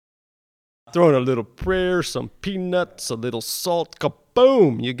Throw in a little prayer, some peanuts, a little salt,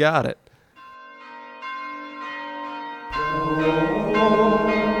 kaboom, you got it.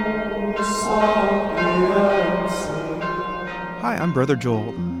 Hi, I'm Brother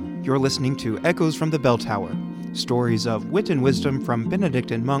Joel. You're listening to Echoes from the Bell Tower, stories of wit and wisdom from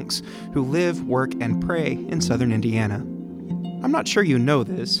Benedictine monks who live, work, and pray in southern Indiana. I'm not sure you know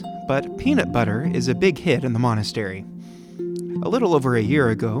this, but peanut butter is a big hit in the monastery. A little over a year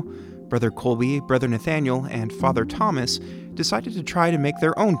ago, Brother Colby, Brother Nathaniel, and Father Thomas decided to try to make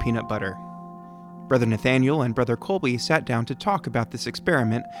their own peanut butter. Brother Nathaniel and Brother Colby sat down to talk about this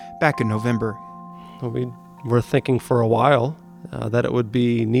experiment back in November. We were thinking for a while that it would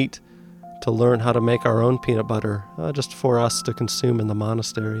be neat to learn how to make our own peanut butter, just for us to consume in the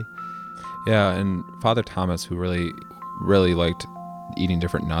monastery. Yeah, and Father Thomas, who really liked eating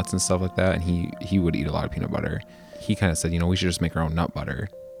different nuts and stuff like that, and he would eat a lot of peanut butter. He kind of said, we should just make our own nut butter.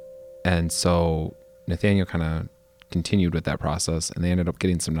 And so Nathaniel kind of continued with that process, and they ended up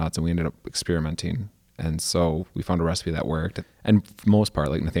getting some nuts, and we ended up experimenting. And so we found a recipe that worked. And for the most part,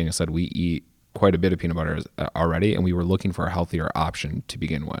 like Nathaniel said, we eat quite a bit of peanut butter already, and we were looking for a healthier option to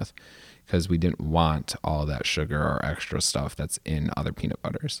begin with because we didn't want all that sugar or extra stuff that's in other peanut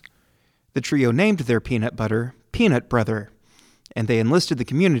butters. The trio named their peanut butter Peanut Brother, and they enlisted the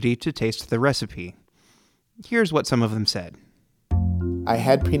community to taste the recipe. Here's what some of them said. I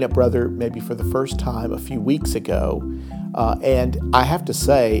had Peanut Brother maybe for the first time a few weeks ago, and I have to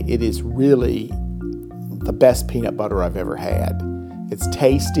say it is really the best peanut butter I've ever had. It's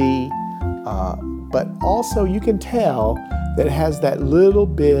tasty, but also you can tell that it has that little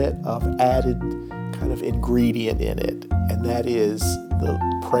bit of added kind of ingredient in it, and that is the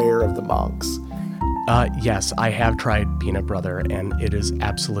prayer of the monks. Yes, I have tried Peanut Brother, and it is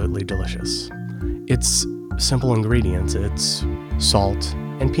absolutely delicious. It's simple ingredients. It's salt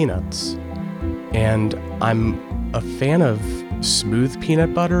and peanuts. And I'm a fan of smooth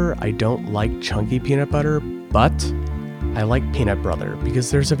peanut butter. I don't like chunky peanut butter, but I like Peanut Brother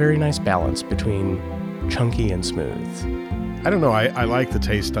because there's a very nice balance between chunky and smooth. I don't know. I like the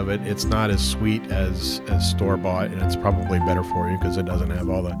taste of it. It's not as sweet as store-bought, and it's probably better for you because it doesn't have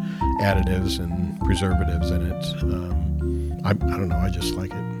all the additives and preservatives in it. I don't know. I just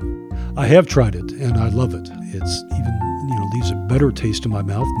like it. I have tried it, and I love it. It's even, leaves a better taste in my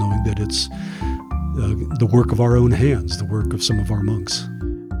mouth knowing that it's the work of our own hands, the work of some of our monks.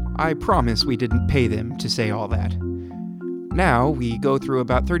 I promise we didn't pay them to say all that. Now we go through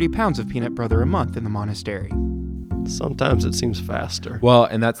about 30 pounds of peanut butter a month in the monastery. Sometimes it seems faster. Well,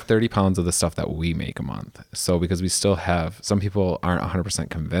 and that's 30 pounds of the stuff that we make a month. So because we still have, some people aren't 100%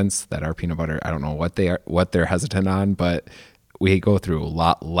 convinced that our peanut butter, I don't know what they're hesitant on, but we go through a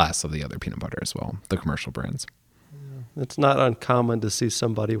lot less of the other peanut butter as well, the commercial brands. It's not uncommon to see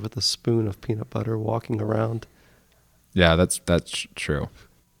somebody with a spoon of peanut butter walking around. Yeah, that's true.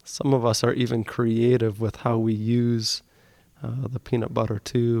 Some of us are even creative with how we use the peanut butter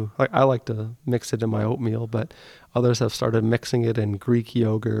too. I like to mix it in my oatmeal, but others have started mixing it in Greek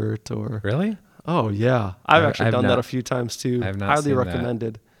yogurt or... Really? Oh, yeah. I've actually done that a few times too. I've not Highly seen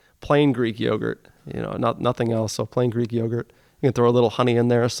recommended. Plain Greek yogurt, nothing else. So plain Greek yogurt. You can throw a little honey in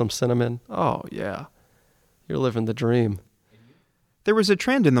there, some cinnamon. Oh, yeah. You're living the dream. There was a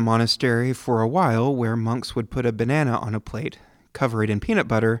trend in the monastery for a while where monks would put a banana on a plate, cover it in peanut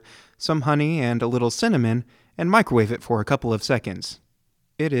butter, some honey, and a little cinnamon, and microwave it for a couple of seconds.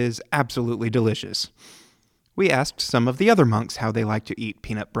 It is absolutely delicious. We asked some of the other monks how they like to eat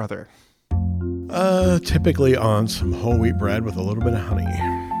Peanut Brother. Typically on some whole wheat bread with a little bit of honey.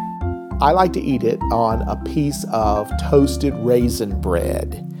 I like to eat it on a piece of toasted raisin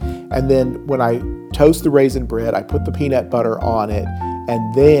bread. And then when I toast the raisin bread, I put the peanut butter on it,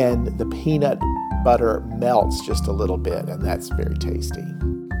 and then the peanut butter melts just a little bit, and that's very tasty.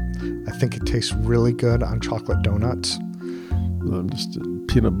 I think it tastes really good on chocolate donuts. I'm just a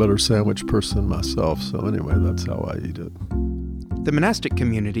peanut butter sandwich person myself, so anyway, that's how I eat it. The monastic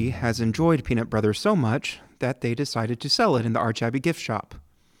community has enjoyed Peanut Brother so much that they decided to sell it in the Archabbey gift shop.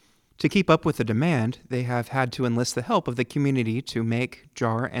 To keep up with the demand, they have had to enlist the help of the community to make,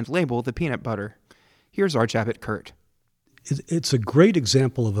 jar, and label the peanut butter. Here's Archabbot Kurt. It's a great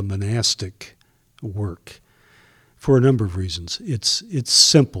example of a monastic work for a number of reasons. It's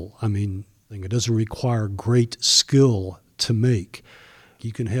simple. It doesn't require great skill to make.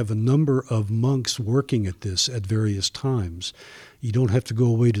 You can have a number of monks working at this at various times. You don't have to go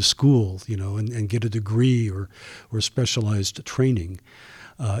away to school, and get a degree or specialized training.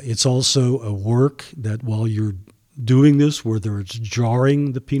 It's also a work that while you're doing this, whether it's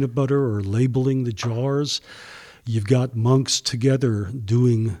jarring the peanut butter or labeling the jars, you've got monks together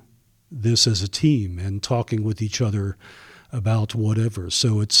doing this as a team and talking with each other about whatever.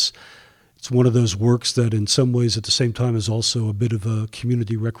 So it's one of those works that in some ways at the same time is also a bit of a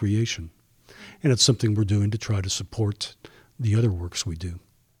community recreation. And it's something we're doing to try to support the other works we do.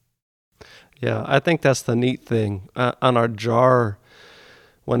 Yeah, I think that's the neat thing. On our jar,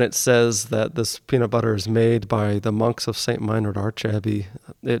 when it says that this peanut butter is made by the monks of St. Meinrad Archabbey,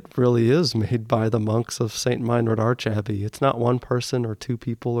 it really is made by the monks of St. Meinrad Archabbey. It's not one person or two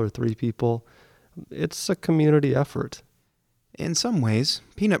people or three people. It's a community effort. In some ways,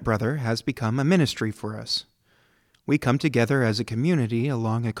 Peanut Brother has become a ministry for us. We come together as a community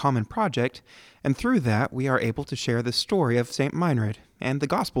along a common project, and through that we are able to share the story of St. Meinrad and the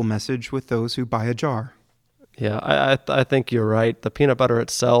gospel message with those who buy a jar. Yeah, I think you're right. The peanut butter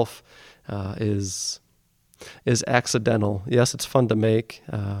itself is accidental. Yes, it's fun to make.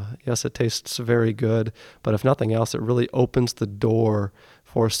 Yes, it tastes very good. But if nothing else, it really opens the door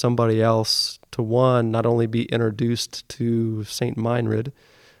for somebody else to, one, not only be introduced to St. Meinrad,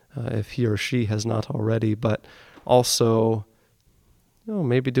 if he or she has not already, but also,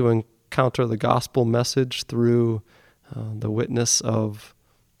 maybe to encounter the gospel message through the witness of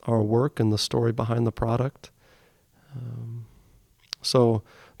our work and the story behind the product. So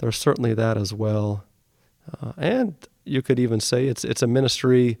there's certainly that as well. And you could even say it's a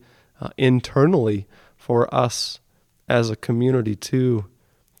ministry internally for us as a community too.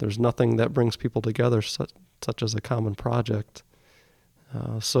 There's nothing that brings people together such as a common project.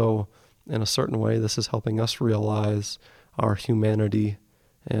 So in a certain way, this is helping us realize our humanity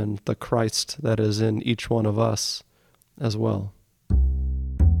and the Christ that is in each one of us as well.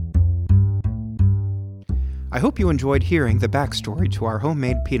 I hope you enjoyed hearing the backstory to our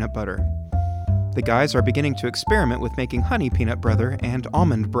homemade peanut butter. The guys are beginning to experiment with making honey peanut brother and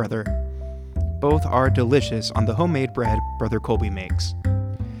almond brother. Both are delicious on the homemade bread Brother Colby makes.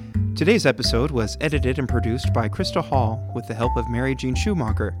 Today's episode was edited and produced by Krista Hall with the help of Mary Jean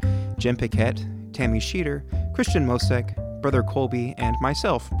Schumacher, Jim Piquette, Tammy Sheeter, Christian Mosek, Brother Colby, and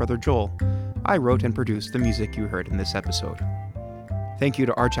myself, Brother Joel. I wrote and produced the music you heard in this episode. Thank you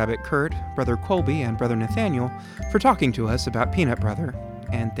to Archabbot Kurt, Brother Colby, and Brother Nathaniel for talking to us about Peanut Brother,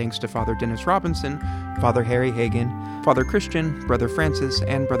 and thanks to Father Dennis Robinson, Father Harry Hagen, Father Christian, Brother Francis,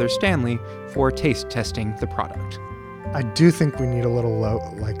 and Brother Stanley for taste testing the product. I do think we need a little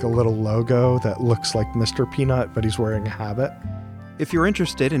logo that looks like Mr. Peanut, but he's wearing a habit. If you're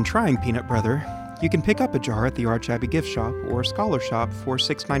interested in trying Peanut Brother, you can pick up a jar at the Archabbey Gift Shop or Scholar Shop for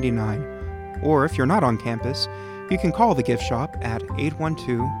 $6.99. Or if you're not on campus, you can call the gift shop at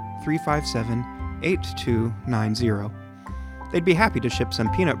 812-357-8290. They'd be happy to ship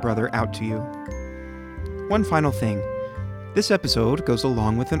some Peanut Brother out to you. One final thing. This episode goes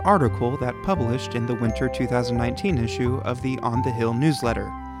along with an article that published in the winter 2019 issue of the On the Hill newsletter.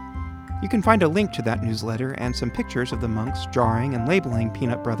 You can find a link to that newsletter and some pictures of the monks jarring and labeling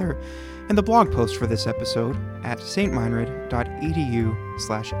Peanut Brother in the blog post for this episode at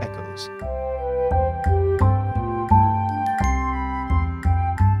stmeinrad.edu/echoes.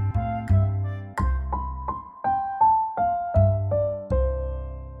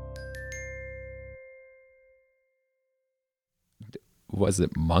 Was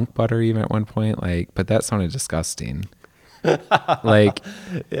it monk butter even at one point? But that sounded disgusting. Yeah,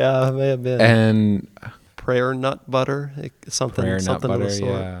 it may have been. And prayer nut butter, something prayer nut of butter, the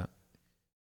sort. yeah.